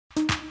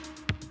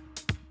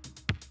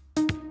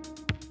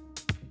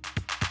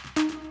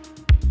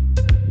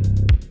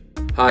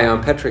Hi,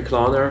 I'm Patrick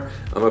Glauner.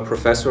 I'm a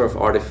professor of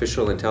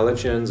artificial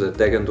intelligence at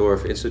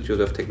Deggendorf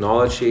Institute of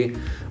Technology.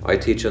 I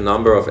teach a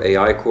number of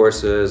AI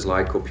courses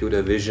like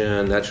computer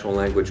vision, natural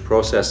language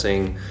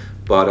processing,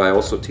 but I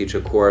also teach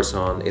a course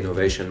on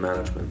innovation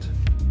management.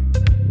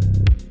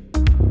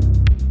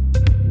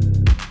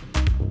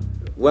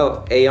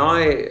 Well,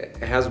 AI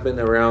has been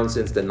around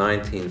since the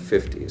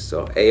 1950s,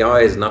 so AI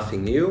is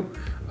nothing new.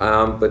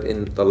 But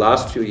in the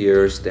last few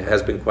years, there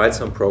has been quite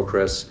some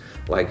progress.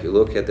 Like you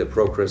look at the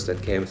progress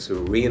that came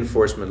through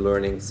reinforcement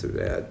learning,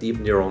 through deep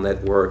neural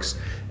networks,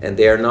 and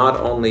they are not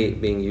only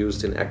being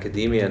used in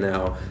academia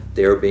now,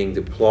 they are being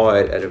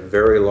deployed at a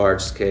very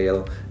large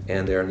scale,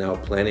 and there are now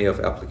plenty of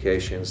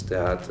applications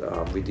that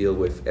we deal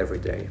with every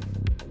day.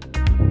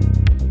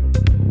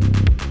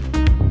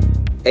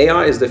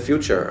 AI is the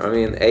future. I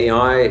mean,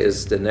 AI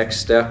is the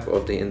next step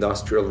of the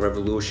Industrial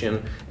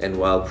Revolution, and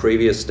while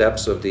previous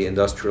steps of the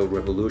Industrial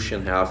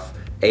Revolution have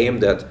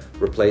aimed at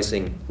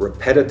replacing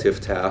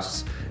repetitive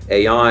tasks,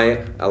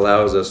 AI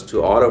allows us to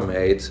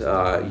automate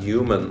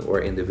human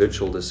or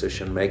individual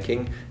decision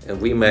making,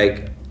 and we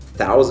make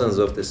thousands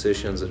of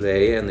decisions a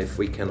day, and if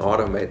we can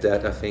automate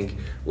that, I think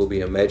will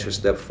be a major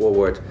step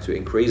forward to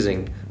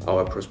increasing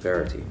our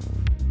prosperity.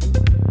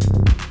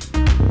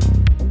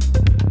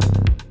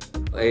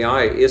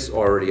 AI is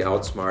already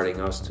outsmarting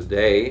us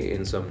today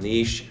in some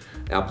niche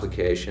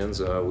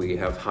applications. We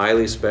have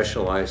highly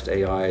specialized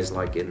AIs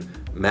like in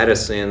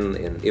medicine,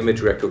 in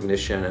image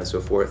recognition and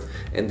so forth,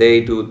 and they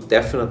do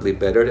definitely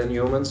better than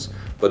humans,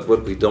 but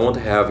what we don't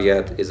have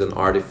yet is an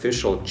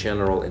artificial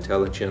general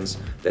intelligence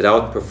that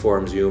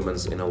outperforms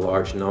humans in a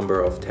large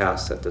number of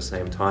tasks at the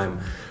same time.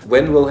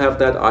 When we'll have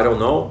that, I don't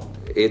know.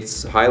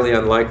 It's highly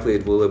unlikely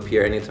it will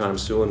appear anytime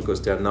soon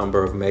because there are a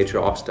number of major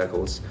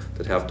obstacles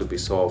that have to be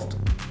solved.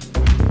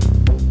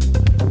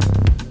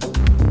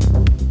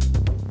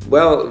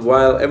 Well,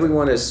 while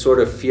everyone is sort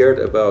of feared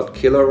about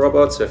killer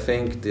robots, I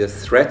think the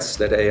threats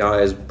that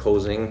AI is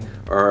posing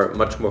are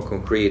much more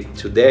concrete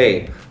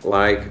today,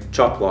 like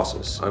job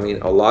losses. I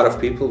mean, a lot of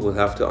people will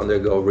have to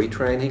undergo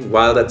retraining.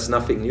 While that's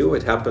nothing new,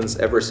 it happens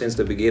ever since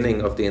the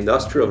beginning of the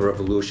Industrial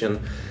Revolution.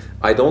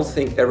 I don't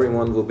think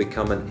everyone will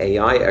become an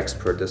AI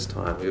expert this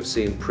time. We've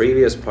seen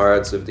previous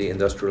parts of the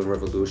Industrial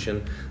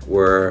Revolution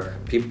where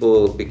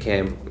people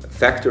became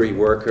factory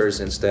workers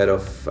instead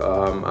of,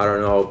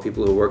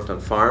 people who worked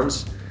on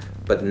farms.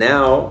 But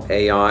now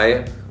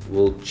AI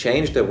will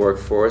change the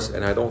workforce,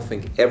 and I don't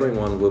think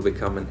everyone will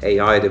become an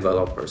AI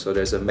developer. So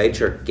there's a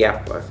major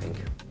gap, I think.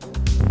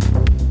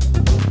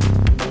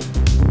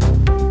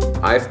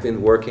 I've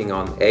been working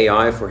on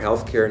AI for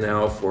healthcare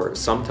now for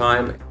some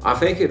time. I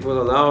think it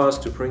will allow us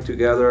to bring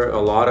together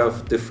a lot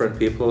of different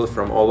people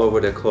from all over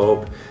the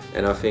globe,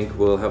 and I think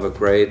we'll have a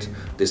great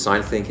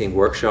design thinking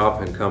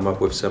workshop and come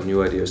up with some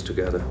new ideas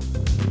together.